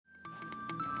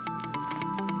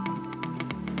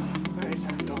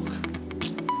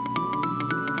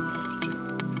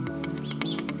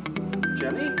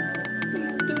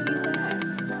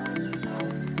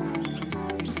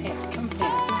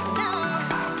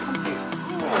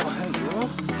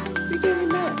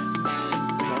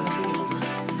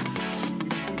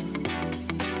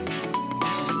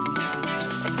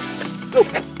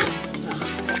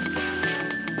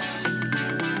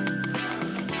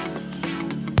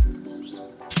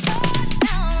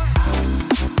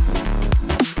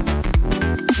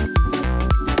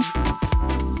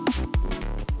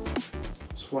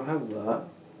that,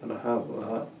 and I have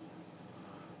that.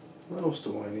 What else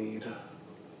do I need?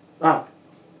 Ah,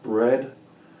 bread,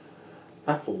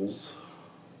 apples,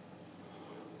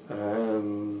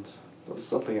 and there's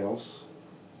something else.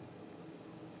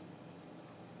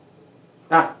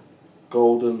 Ah,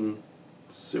 golden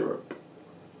syrup.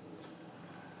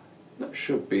 That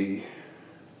should be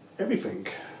everything.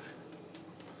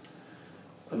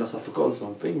 Unless I've forgotten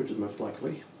something, which is most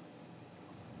likely.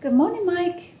 Good morning,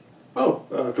 Mike. Oh,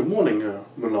 good morning,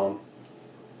 Milan.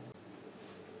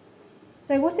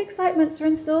 So what excitements are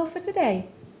in store for today?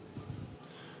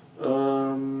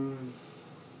 None.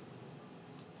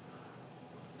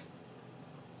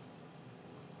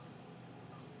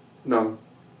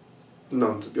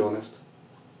 None, to be honest.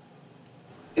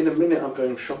 In a minute I'm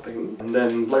going shopping, and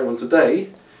then later on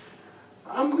today,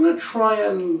 I'm gonna try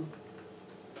and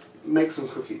make some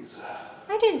cookies.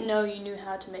 I didn't know you knew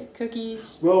how to make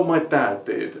cookies. Well, my dad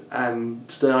did, and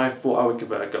today I thought I would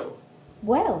give it a go.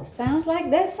 Well, sounds like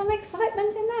there's some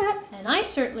excitement in that. And I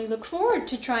certainly look forward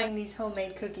to trying these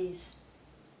homemade cookies.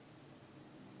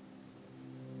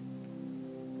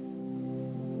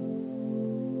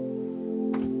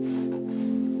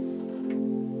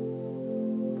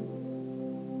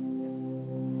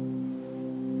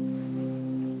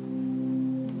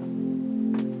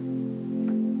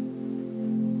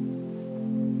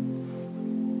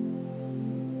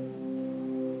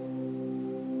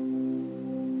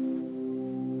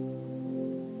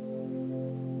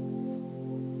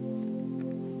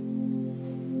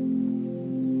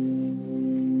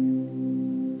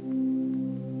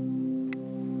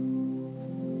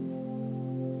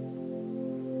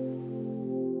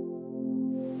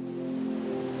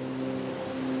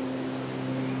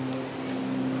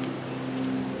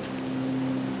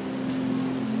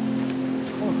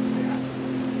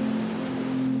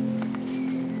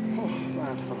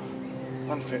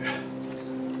 Unfit.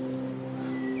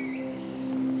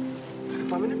 Take a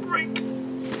 5-minute break.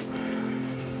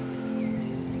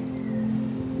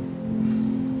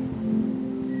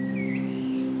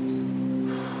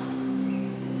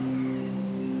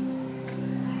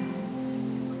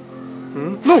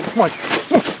 No, Mike.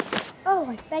 Oh,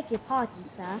 I beg your pardon,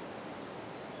 sir.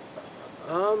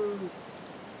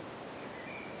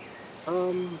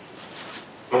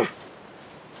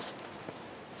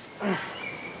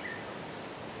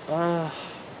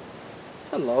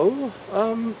 Hello.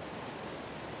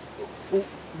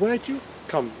 Where'd you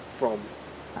come from?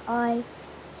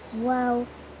 Well,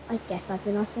 I guess I've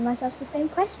been asking myself the same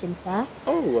question, sir.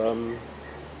 Oh,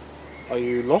 are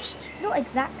you lost? Not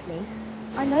exactly.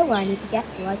 I know where I need to get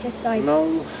to, I just don't...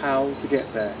 Know how to get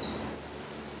there.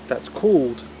 That's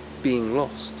called being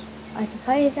lost. I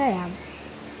suppose I am.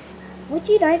 Would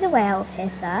you know the way out of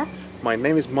here, sir? My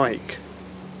name is Mike,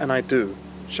 and I do.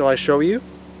 Shall I show you?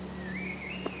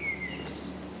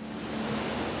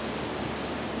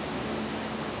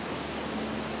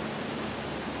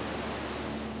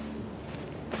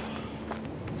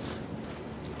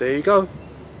 There you go.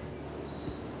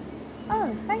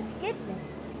 Oh, thank goodness.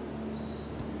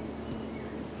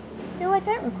 Still, I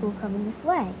don't recall coming this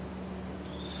way.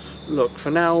 Look, for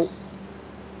now,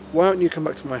 why don't you come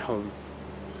back to my home?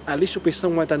 At least you'll be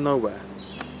somewhere than nowhere.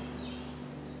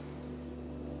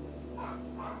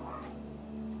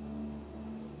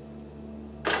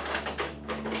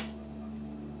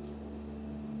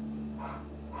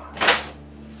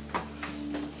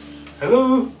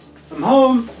 Hello, I'm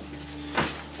home.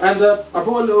 And I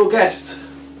brought a little guest.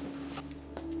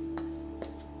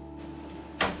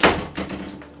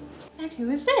 And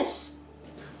who is this?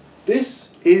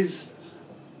 This is...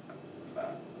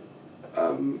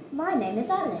 My name is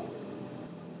Alice.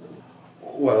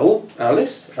 Well,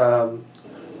 Alice,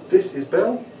 this is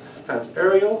Belle, that's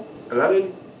Ariel,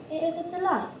 Aladdin. It is a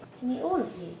delight to meet all of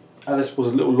you. Alice was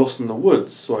a little lost in the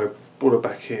woods, so I brought her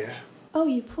back here. Oh,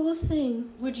 you poor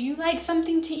thing. Would you like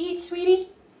something to eat, sweetie?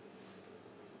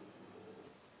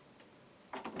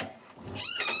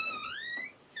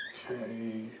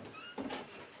 Okay,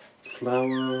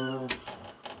 flour,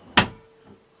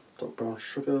 dark brown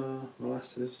sugar,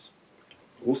 molasses,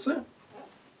 all set.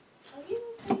 Are you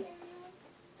okay, Ariel?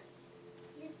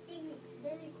 You've been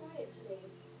very quiet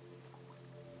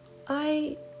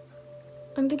today.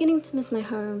 I'm beginning to miss my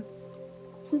home.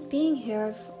 Since being here,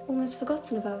 I've almost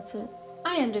forgotten about it.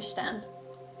 I understand.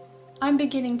 I'm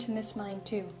beginning to miss mine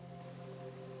too.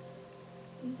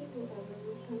 Do you think we'll ever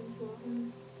return to our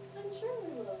homes? I'm sure we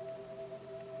will.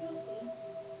 You'll see.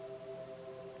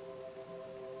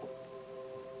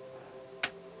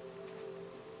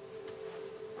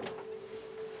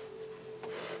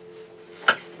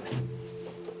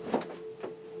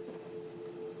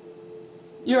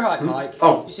 You're right, Mike.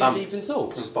 Oh, you seem deep in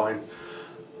thought. I'm fine.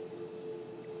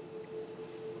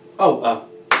 Oh,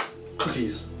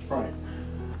 cookies. Right.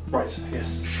 Right,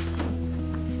 yes.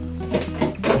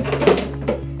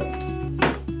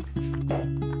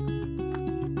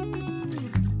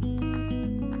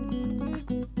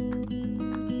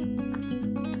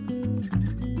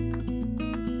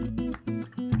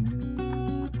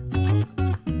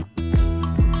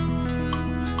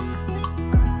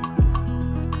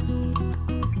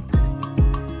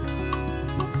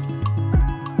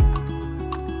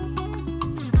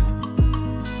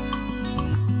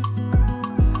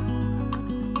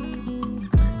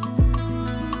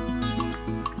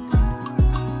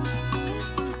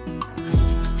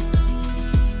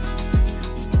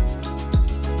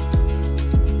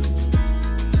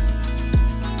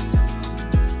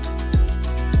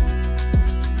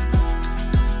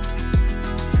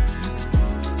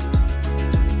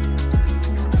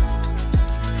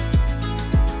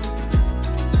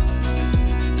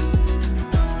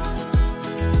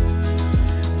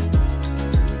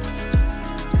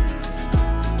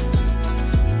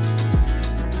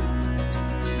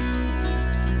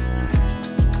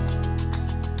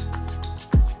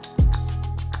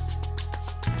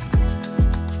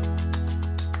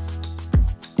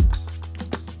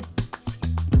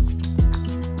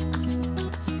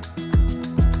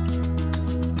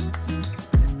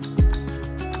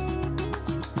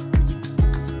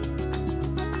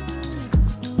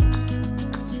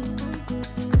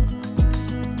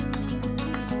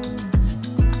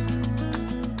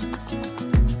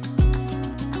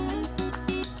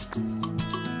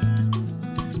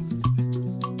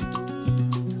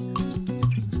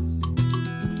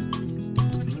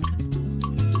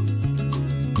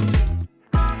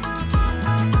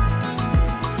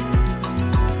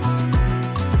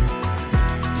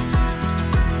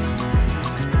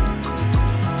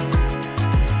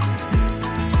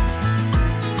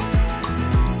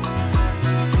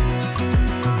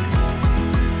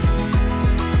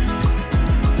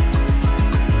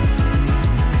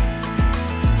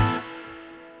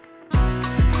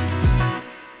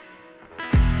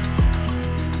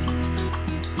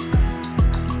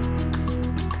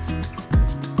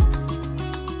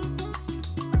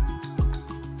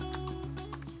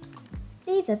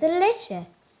 These are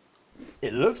delicious.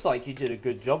 It looks like you did a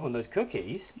good job on those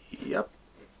cookies. Yep.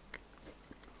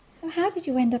 So how did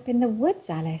you end up in the woods,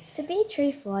 Alice? To be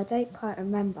truthful, I don't quite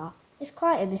remember. It's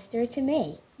quite a mystery to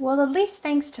me. Well, at least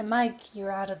thanks to Mike,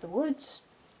 you're out of the woods.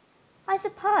 I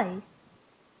suppose.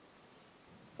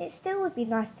 It still would be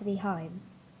nice to be home.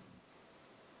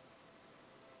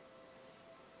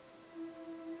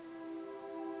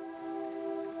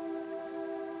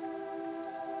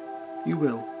 You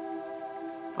will.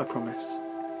 I promise.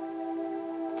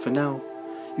 For now,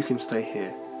 you can stay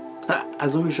here.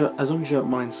 As long as you don't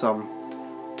mind some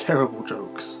terrible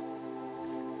jokes.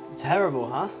 Terrible,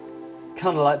 huh?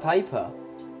 Kinda like paper.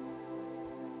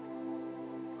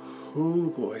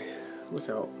 Oh boy, look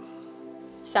out.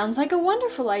 Sounds like a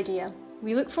wonderful idea.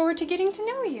 We look forward to getting to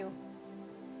know you.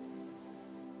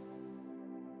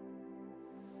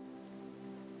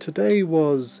 Today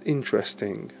was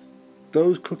interesting.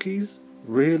 Those cookies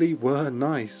really were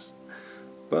nice,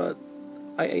 but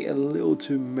I ate a little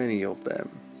too many of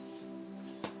them.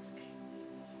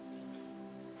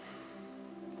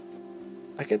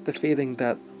 I get the feeling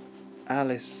that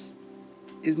Alice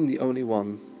isn't the only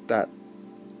one that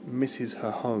misses her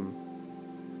home.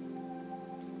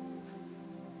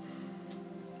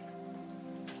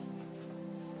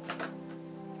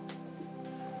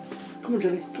 Come on,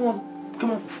 Jelly, come on,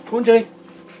 come on, come on, Jelly.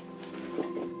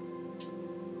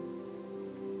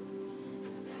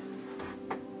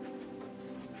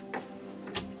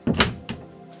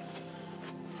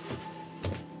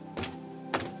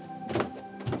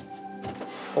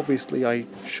 Obviously I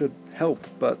should help,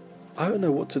 but I don't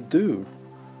know what to do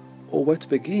or where to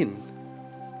begin.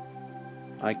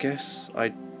 I guess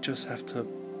I just have to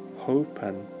hope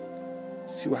and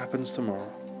see what happens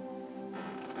tomorrow.